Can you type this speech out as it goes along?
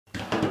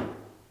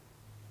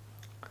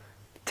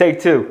Take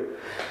two.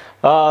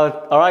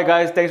 All right,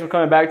 guys, thanks for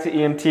coming back to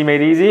EMT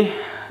Made Easy.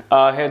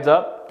 Heads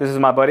up, this is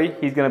my buddy.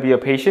 He's gonna be a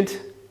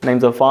patient.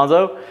 Name's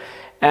Alfonso.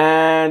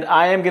 And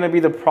I am gonna be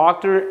the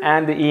proctor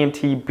and the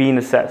EMT being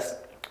assessed.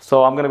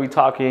 So I'm gonna be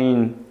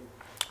talking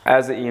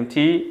as the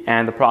EMT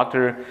and the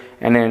proctor,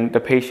 and then the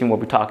patient will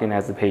be talking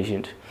as the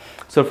patient.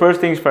 So first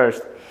things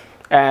first,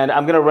 and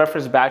I'm gonna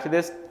reference back to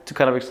this to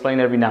kind of explain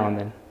every now and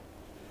then.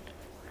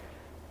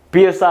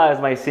 BSI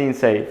is my scene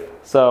safe.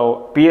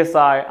 So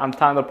BSI, I'm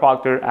telling the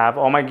proctor, I have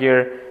all my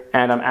gear,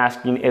 and I'm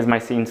asking, is my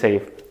scene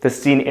safe? The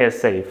scene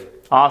is safe.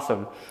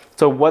 Awesome.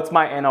 So what's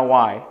my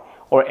NOI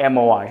or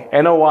MOI?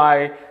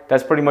 NOI,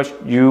 that's pretty much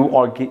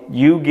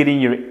you getting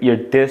your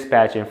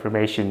dispatch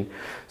information.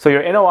 So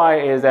your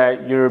NOI is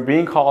that you're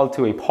being called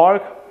to a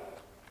park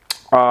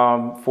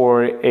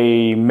for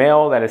a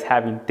male that is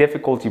having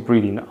difficulty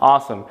breathing.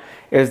 Awesome.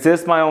 Is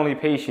this my only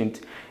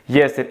patient?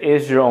 Yes, it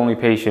is your only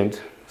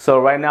patient. So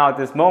right now at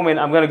this moment,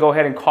 I'm gonna go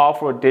ahead and call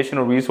for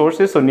additional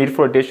resources. So need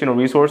for additional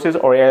resources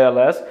or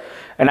ALS,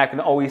 and I can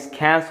always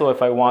cancel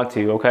if I want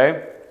to,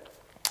 okay?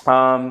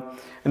 And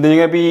then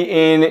you're gonna be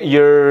in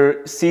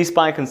your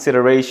C-spine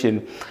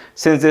consideration.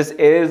 Since this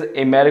is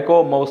a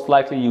medical, most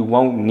likely you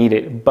won't need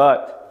it,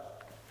 but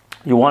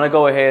you wanna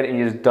go ahead and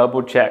just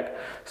double check.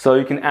 So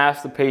you can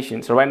ask the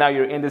patient. So right now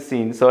you're in the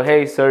scene. So,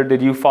 hey sir,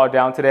 did you fall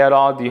down today at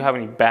all? Do you have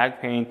any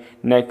back pain,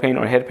 neck pain,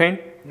 or head pain?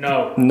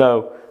 No.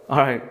 No, all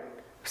right.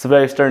 It's a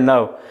very stern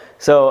no.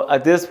 So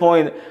at this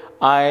point,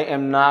 I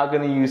am not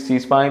gonna use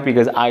C-spine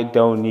because I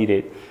don't need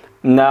it.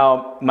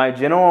 Now, my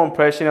general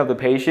impression of the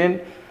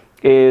patient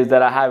is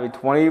that I have a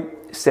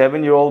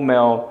 27-year-old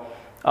male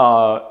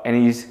and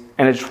he's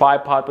in a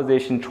tripod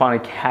position trying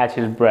to catch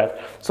his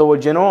breath. So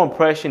what general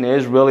impression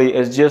is really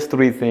is just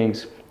three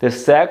things: the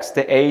sex,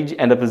 the age,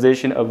 and the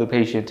position of the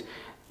patient.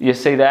 You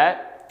say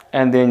that,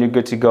 and then you're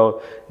good to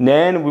go.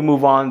 Then we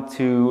move on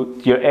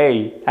to your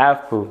A,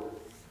 AFPU.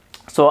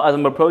 So as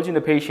I'm approaching the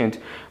patient,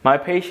 my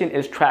patient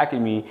is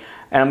tracking me,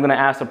 and I'm gonna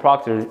ask the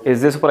proctor,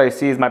 is this what I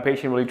see? Is my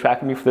patient really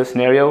tracking me for this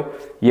scenario?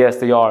 Yes,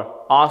 they are.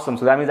 Awesome,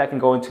 so that means I can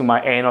go into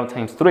my ANO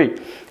times 3.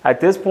 At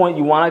this point,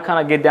 you wanna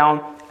kinda get down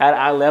at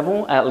eye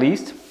level at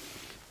least,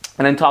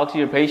 and then talk to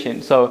your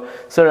patient. So,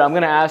 sir, I'm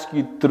gonna ask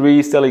you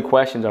 3 silly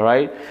questions, all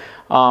right?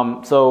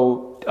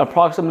 So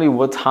approximately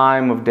what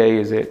time of day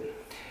is it?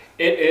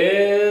 It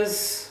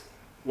is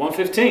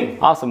 1:15.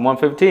 Awesome,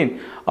 1:15.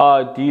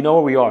 Do you know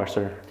where we are,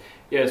 sir?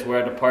 Yes, we're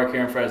at the park here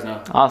in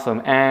Fresno.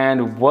 Awesome.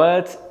 And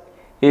what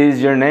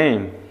is your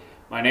name?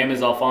 My name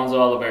is Alfonso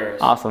Oliveras.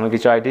 Awesome. Look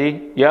at your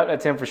ID. Yep,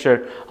 that's him for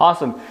sure.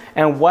 Awesome.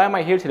 And why am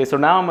I here today? So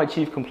now I'm my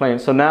chief complaint.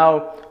 So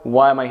now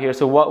why am I here?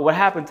 So what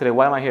happened today?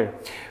 Why am I here?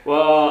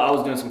 Well, I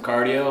was doing some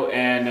cardio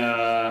and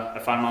I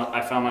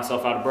found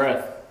myself out of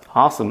breath.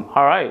 Awesome.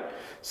 All right.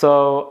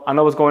 So I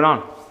know what's going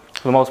on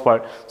for the most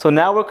part. So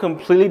now we're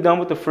completely done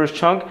with the first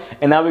chunk,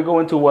 and now we go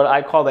into what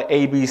I call the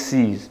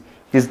ABCs.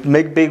 Just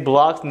make big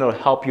blocks and they'll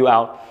help you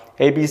out.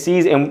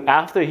 ABCs, and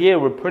after here,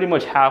 we're pretty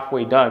much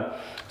halfway done.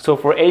 So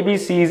for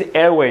ABCs,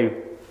 airway,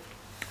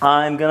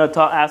 I'm gonna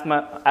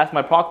ask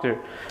my proctor.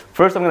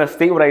 First, I'm gonna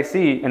state what I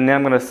see, and then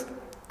I'm gonna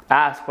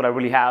ask what I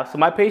really have. So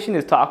my patient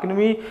is talking to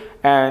me,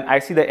 and I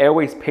see the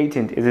airway is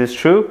patent. Is this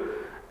true?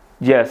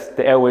 Yes,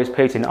 the airway is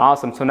patent.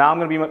 Awesome. So now I'm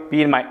gonna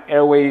be in my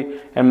airway,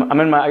 and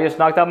I just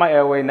knocked out my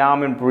airway. Now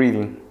I'm in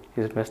breathing.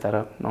 You just messed that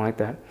up. I don't like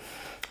that.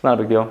 Not a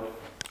big deal.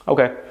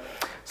 Okay.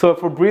 So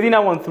for breathing, I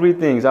want 3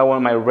 things. I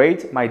want my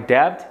rate, my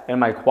depth, and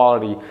my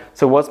quality.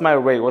 So what's my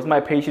rate? What's my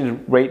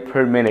patient's rate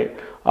per minute?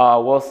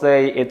 We'll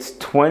say it's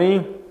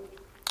 20.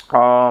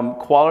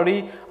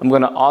 Quality, I'm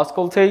gonna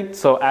auscultate.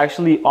 So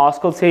actually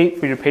auscultate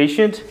for your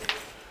patient.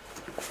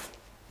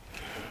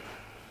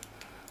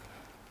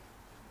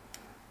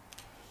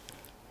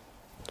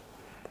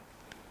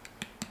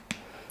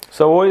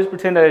 So we'll just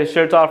pretend that his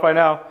shirt's off right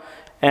now.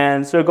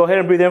 And so go ahead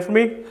and breathe in for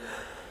me.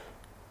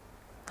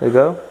 There you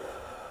go.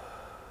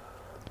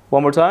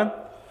 One more time.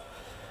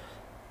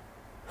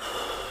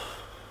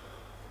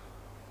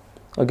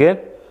 Again.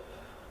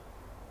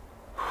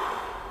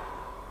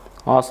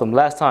 Awesome.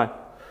 Last time.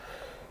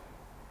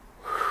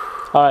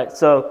 All right.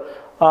 So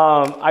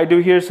I do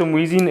hear some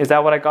wheezing. Is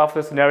that what I got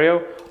for the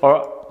scenario?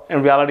 Or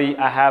in reality,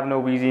 I have no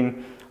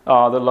wheezing.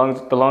 The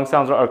lung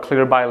sounds are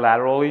clear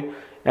bilaterally.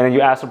 And then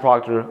you ask the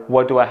proctor,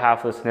 what do I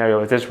have for the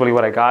scenario? Is this really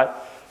what I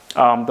got?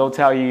 They'll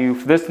tell you,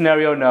 for this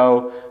scenario,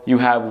 no, you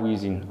have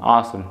wheezing.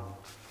 Awesome.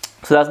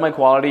 So that's my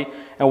quality.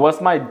 And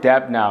what's my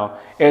depth now?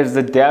 Is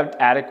the depth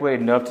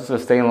adequate enough to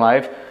sustain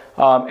life?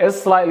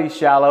 It's slightly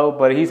shallow,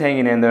 but he's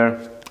hanging in there.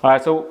 All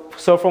right,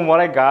 so from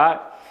what I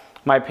got,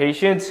 my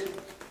patient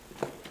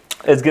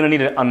is gonna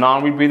need a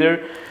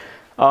non-rebreather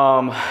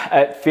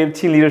at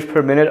 15 liters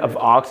per minute of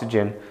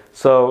oxygen.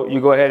 So you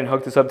go ahead and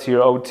hook this up to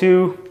your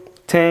O2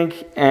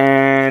 tank,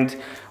 and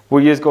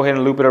we'll just go ahead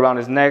and loop it around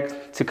his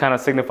neck to kind of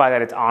signify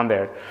that it's on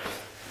there.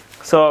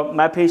 So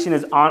my patient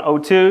is on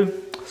O2.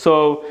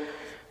 So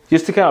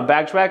just to kind of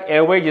backtrack,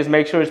 airway, just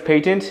make sure it's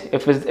patent.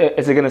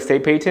 Is it gonna stay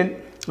patent?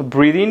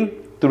 Breathing,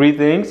 3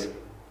 things.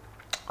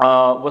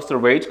 What's the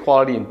rate,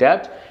 quality, and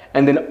depth?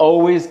 And then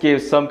always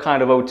give some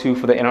kind of O2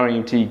 for the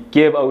NREMT.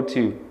 Give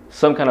O2,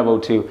 some kind of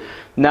O2.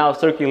 Now,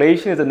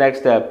 circulation is the next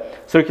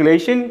step.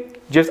 Circulation,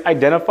 just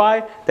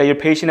identify that your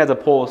patient has a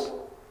pulse.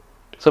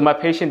 So my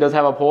patient does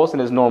have a pulse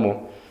and is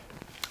normal.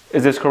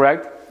 Is this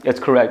correct? It's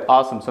correct.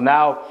 Awesome. So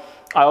now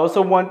I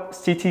also want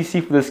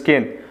CTC for the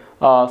skin.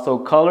 So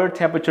color,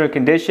 temperature, and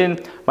condition.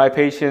 My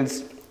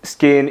patient's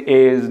skin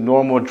is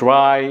normal,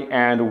 dry,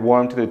 and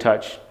warm to the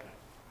touch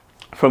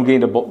from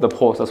getting the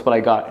pulse. That's what I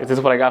got. Is this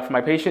what I got for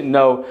my patient?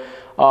 No.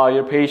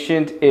 Your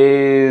patient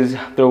is,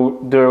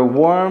 they're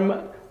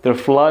warm, they're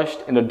flushed,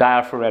 and they're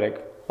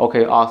diaphoretic.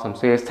 Okay, awesome.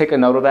 So let's take a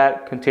note of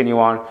that, continue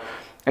on.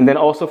 And then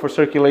also for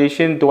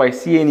circulation, do I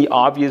see any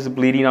obvious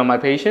bleeding on my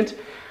patient?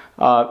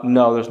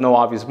 No, there's no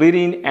obvious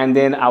bleeding. And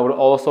then I would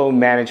also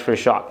manage for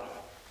shock.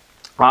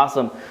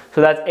 Awesome.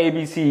 So that's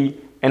ABC.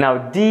 And now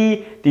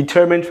D,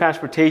 determine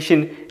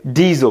transportation,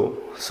 diesel.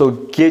 So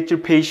get your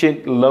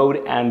patient,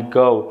 load and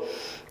go.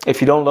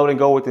 If you don't load and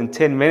go within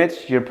 10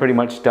 minutes, you're pretty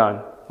much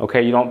done.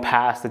 Okay, you don't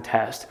pass the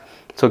test.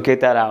 So get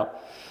that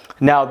out.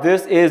 Now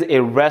this is a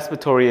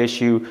respiratory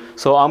issue.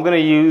 So I'm gonna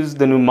use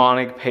the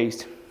pneumonic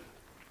paste.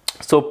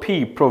 So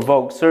P,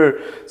 provoke,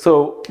 sir.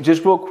 So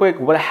just real quick,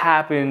 what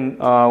happened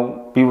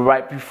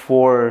right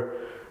before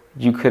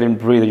you couldn't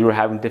breathe or you were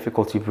having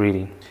difficulty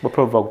breathing? What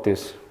provoked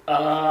this?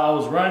 I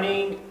was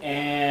running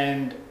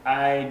and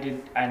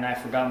I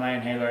forgot my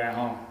inhaler at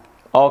home.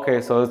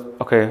 Okay, so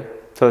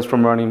it's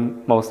from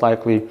running most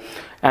likely.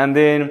 And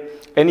then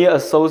any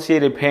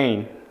associated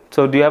pain.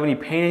 So do you have any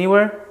pain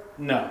anywhere?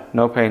 No.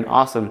 No pain.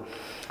 Awesome.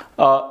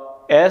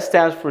 S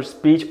stands for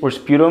speech or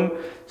sputum.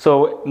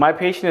 So my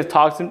patient is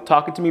talking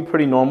to me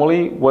pretty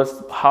normally.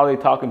 How are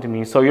they talking to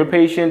me? So your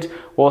patient,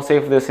 we'll say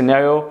for this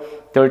scenario,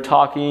 they're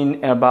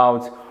talking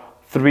about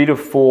 3 to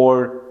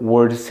 4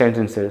 word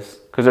sentences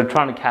because they're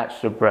trying to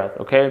catch their breath,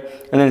 okay?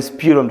 And then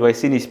sputum, do I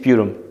see any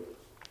sputum?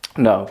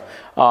 No.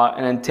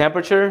 And then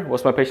temperature,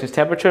 what's my patient's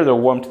temperature? They're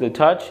warm to the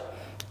touch.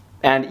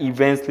 And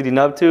events leading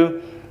up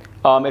to.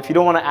 If you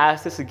don't want to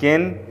ask this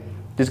again,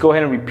 just go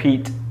ahead and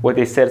repeat what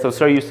they said. So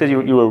sir, you said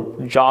you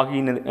were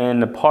jogging in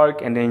the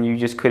park and then you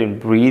just couldn't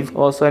breathe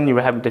all of a sudden. You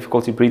were having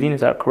difficulty breathing,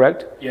 is that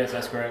correct? Yes,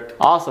 that's correct.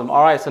 Awesome.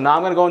 All right, so now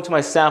I'm gonna go into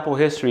my sample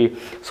history.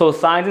 So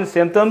signs and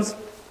symptoms.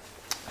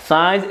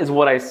 Signs is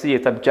what I see,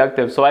 it's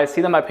objective. So I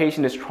see that my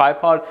patient is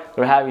tripod,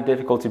 they're having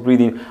difficulty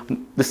breathing.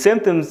 The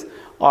symptoms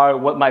are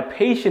what my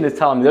patient is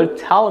telling me. They're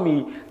telling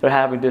me they're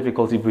having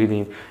difficulty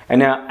breathing. And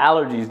now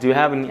allergies, do you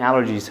have any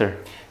allergies, sir?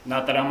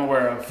 Not that I'm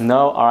aware of.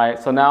 No, all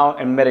right. So now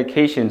in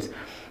medications,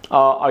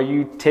 are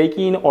you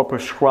taking or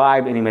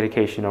prescribed any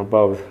medication or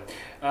both?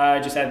 I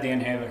just had the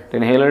inhaler. The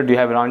inhaler, do you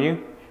have it on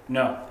you?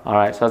 No. All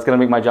right, so that's gonna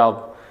make my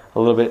job a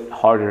little bit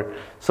harder.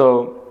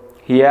 So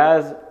he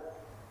has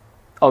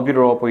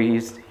albuterol, but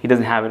he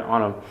doesn't have it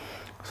on him.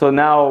 So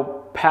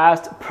now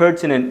past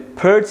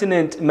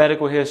pertinent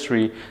medical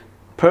history.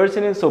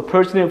 Pertinent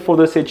for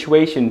the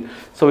situation.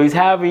 So he's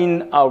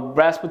having a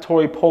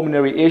respiratory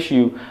pulmonary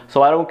issue.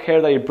 So I don't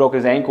care that he broke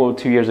his ankle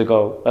 2 years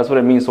ago. That's what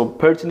it means. So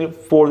pertinent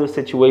for the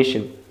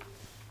situation.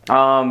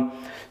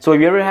 So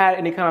have you ever had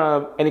any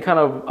kind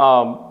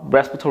of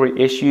respiratory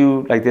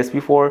issue like this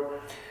before?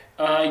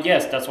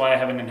 Yes, that's why I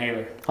have an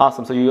inhaler.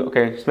 Awesome. So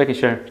okay, just making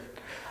sure.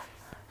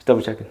 Just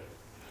double checking.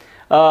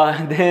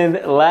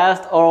 Then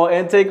last oral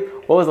intake.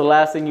 What was the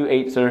last thing you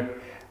ate, sir?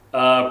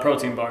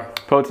 Protein bar.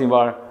 Protein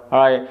bar. All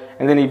right,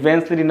 and then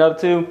events leading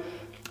up to,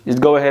 just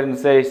go ahead and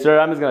say, sir,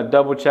 I'm just gonna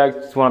double check,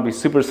 just wanna be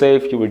super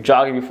safe. You were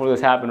jogging before this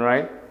happened,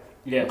 right?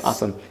 Yes.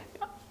 Awesome.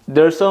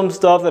 There's some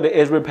stuff that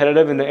is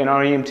repetitive in the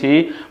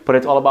NREMT, but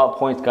it's all about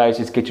points, guys.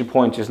 Just get your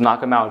points, just knock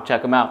them out,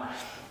 check them out.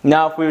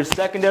 Now for your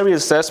secondary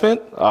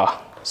assessment,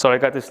 sorry, I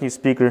got this new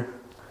speaker,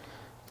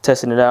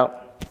 testing it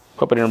out.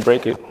 Hope I didn't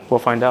break it. We'll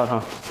find out,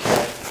 huh?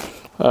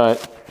 All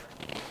right.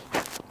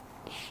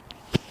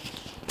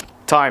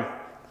 Time.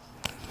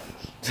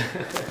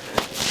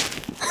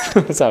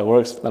 That's how it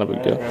works, not a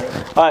big deal.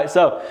 All right,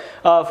 so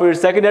for your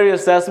secondary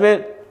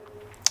assessment,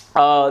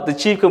 the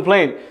chief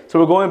complaint. So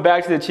we're going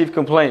back to the chief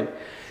complaint.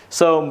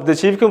 So the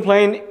chief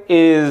complaint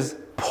is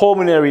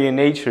pulmonary in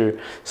nature.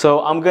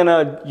 So I'm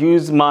gonna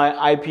use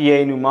my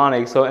IPA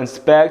mnemonic. So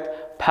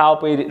inspect,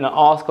 palpate, and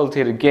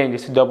auscultate again,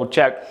 just to double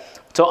check.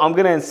 So I'm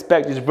gonna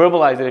inspect, just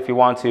verbalize it if you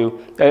want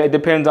to. It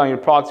depends on your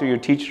proctor, your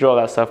teacher, all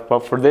that stuff.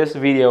 But for this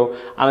video,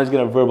 I'm just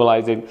gonna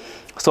verbalize it.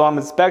 So I'm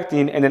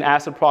inspecting and then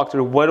ask the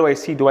proctor, what do I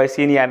see? Do I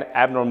see any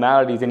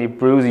abnormalities, any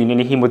bruising,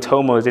 any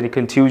hematomas, any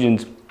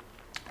contusions?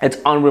 It's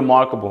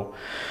unremarkable.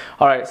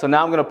 All right, so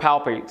now I'm gonna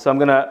palpate. So I'm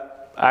gonna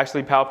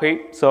actually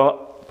palpate.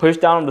 So push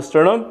down on the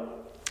sternum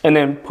and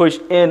then push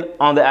in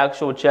on the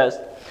actual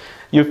chest.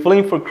 You're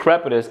feeling for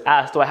crepitus.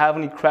 Ask, do I have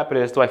any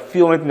crepitus? Do I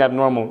feel anything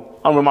abnormal?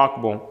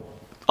 Unremarkable.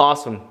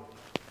 Awesome.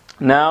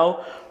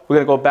 Now we're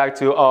gonna go back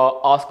to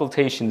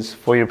auscultations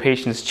for your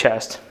patient's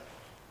chest.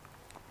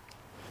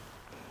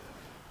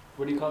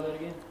 What do you call that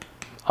again?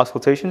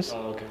 Auscultations?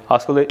 Oh, okay.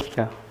 Auscultate,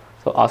 yeah.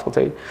 So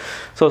auscultate.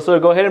 So sir,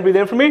 go ahead and breathe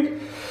in for me.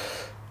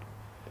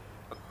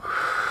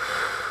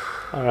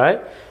 All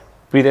right.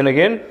 Breathe in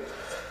again.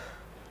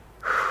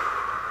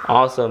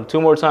 Awesome. 2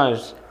 more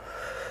times.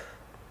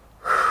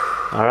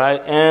 All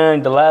right,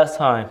 and the last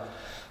time.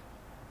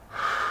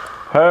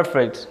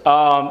 Perfect.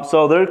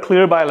 So they're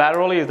clear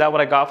bilaterally. Is that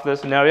what I got for this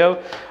scenario?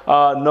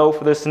 No,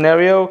 for this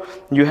scenario,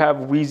 you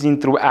have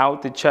wheezing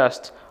throughout the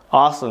chest.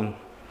 Awesome.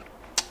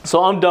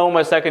 So I'm done with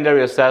my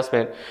secondary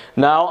assessment.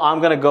 Now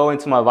I'm gonna go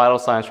into my vital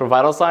signs. For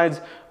vital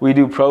signs, we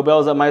do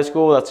probels at my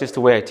school. That's just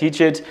the way I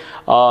teach it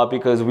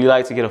because we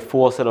like to get a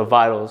full set of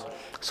vitals.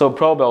 So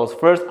probels,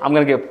 first I'm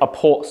gonna get a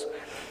pulse.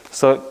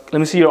 So let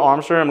me see your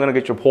arm, sir. I'm gonna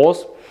get your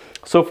pulse.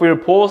 So for your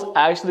pulse,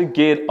 actually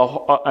get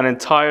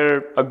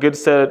a good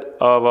set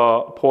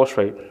of pulse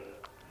rate.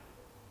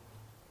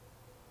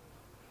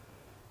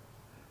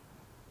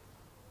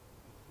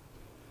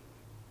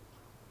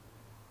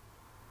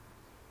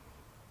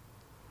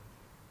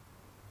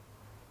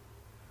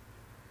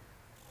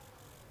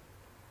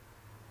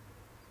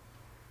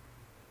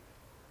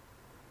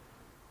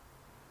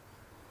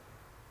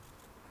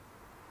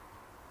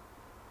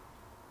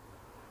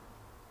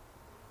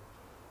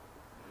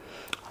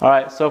 All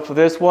right, so for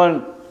this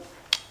one,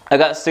 I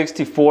got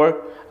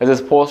 64 as this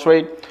pulse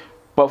rate,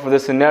 but for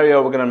this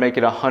scenario, we're gonna make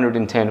it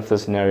 110 for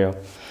this scenario.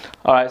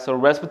 All right, so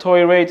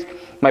respiratory rate,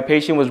 my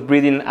patient was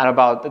breathing at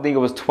about, I think it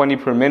was 20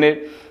 per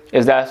minute.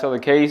 Is that still the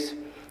case?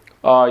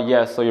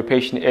 Yes, so your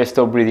patient is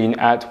still breathing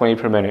at 20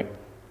 per minute.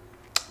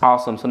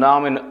 Awesome, so now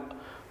I'm in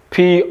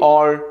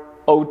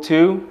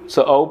PrO2,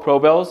 so O,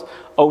 probels,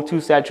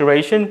 O2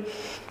 saturation.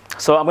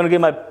 So I'm gonna get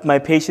my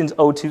patient's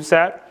O2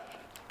 sat.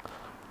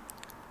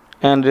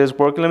 And it is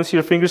working. Let me see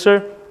your finger,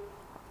 sir.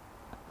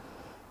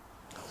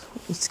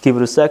 Let's give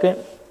it a second.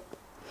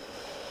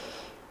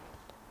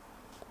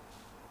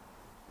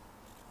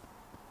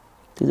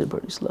 These are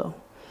pretty slow.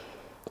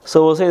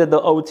 So we'll say that the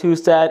O2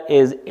 stat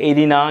is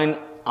 89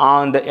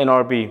 on the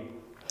NRB,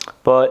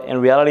 but in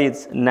reality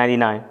it's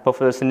 99. But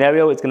for the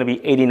scenario, it's gonna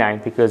be 89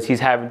 because he's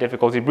having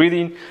difficulty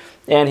breathing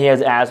and he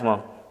has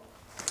asthma.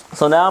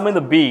 So now I'm in the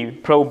B,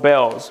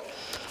 probels.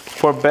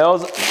 For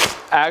bells,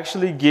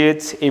 actually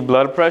get a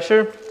blood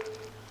pressure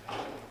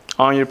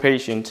on your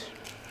patient.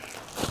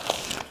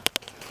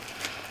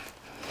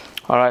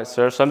 All right,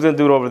 sir. So I'm just gonna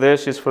do it over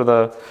this just for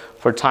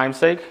time's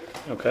sake.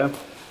 Okay.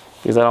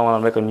 Because I don't want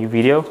to make a new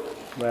video.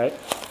 Right.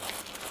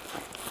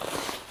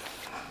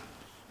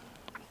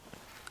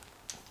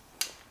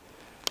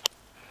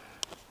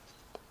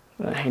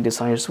 Hang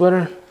this on your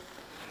sweater.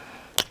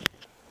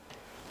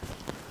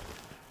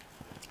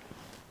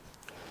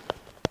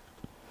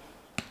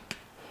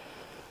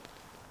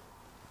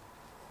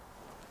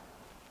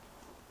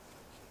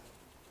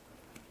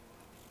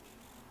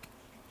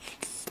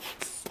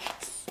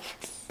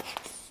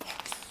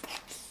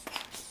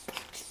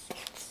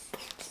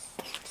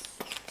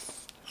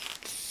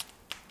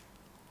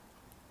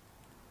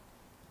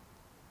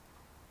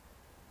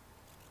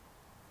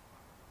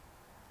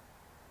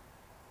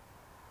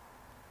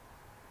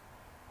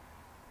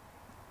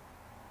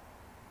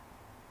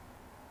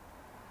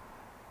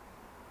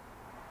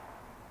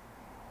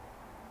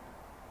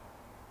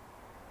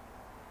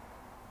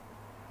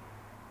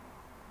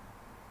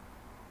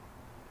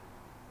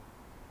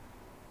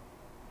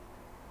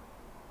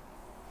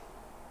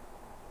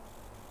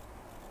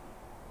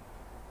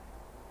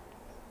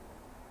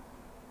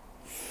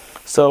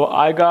 So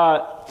I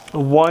got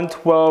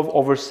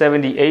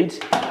 112/78,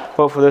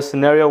 but for this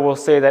scenario, we'll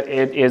say that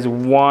it is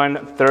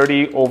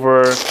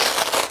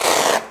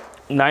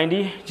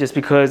 130/90, just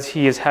because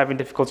he is having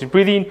difficulty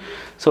breathing.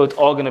 So it's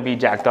all gonna be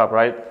jacked up,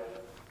 right?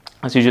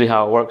 That's usually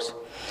how it works.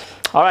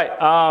 All right,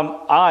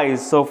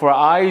 eyes. So for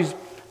eyes,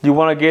 you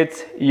wanna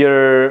get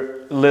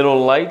your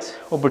little light,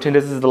 we'll pretend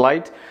this is the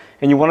light,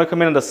 and you wanna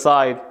come in on the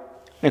side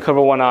and cover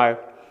one eye.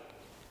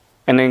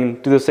 And then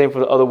do the same for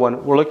the other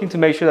one. We're looking to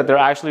make sure that they're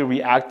actually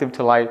reactive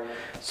to light.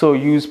 So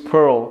use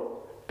Pearl,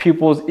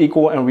 pupils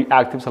equal and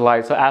reactive to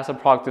light. So as a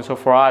proctor, so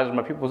for eyes,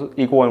 my pupils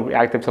equal and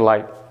reactive to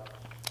light.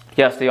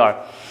 Yes, they are.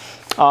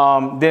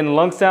 Then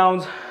lung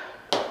sounds.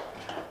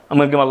 I'm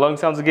gonna get my lung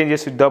sounds again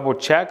just to double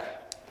check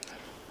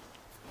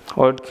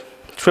or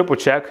triple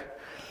check.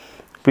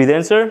 Breathe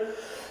in, sir.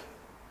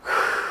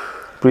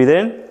 Breathe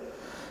in.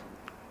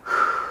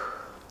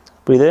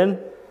 Breathe in.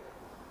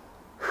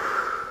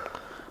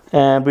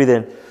 And breathe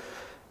in.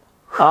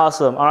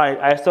 Awesome. All right,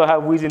 I still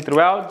have wheezing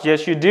throughout.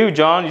 Yes, you do,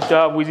 John. You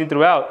still have wheezing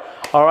throughout.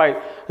 All right,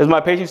 is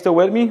my patient still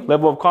with me?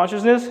 Level of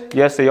consciousness?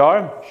 Yes, they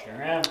are.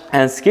 Sure am.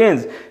 And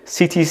skins,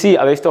 CTC,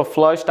 are they still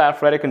flushed,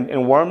 diaphoretic,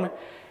 and warm?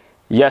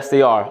 Yes,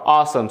 they are.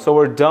 Awesome. So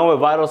we're done with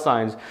vital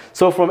signs.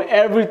 So from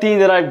everything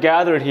that I've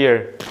gathered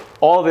here,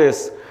 all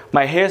this,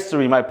 my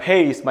history, my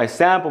pace, my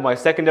sample, my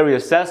secondary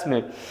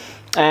assessment,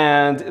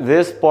 and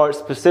this part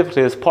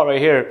specifically, this part right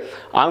here,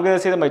 I'm gonna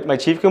say that my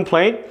chief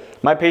complaint,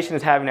 my patient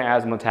is having an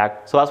asthma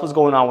attack. So that's what's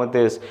going on with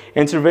this.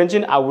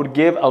 Intervention, I would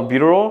give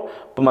albuterol,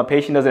 but my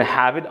patient doesn't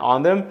have it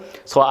on them.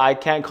 So I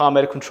can't call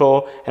medical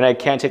control and I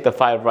can't take the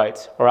 5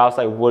 rights, or else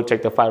I would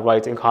take the 5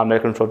 rights and call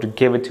medical control to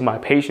give it to my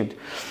patient.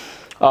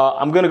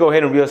 I'm gonna go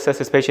ahead and reassess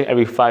this patient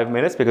every 5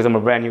 minutes because I'm a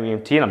brand new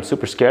EMT and I'm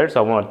super scared.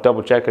 So I wanna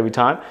double check every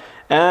time.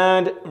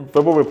 And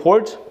verbal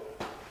report,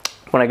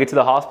 when I get to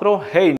the hospital, hey,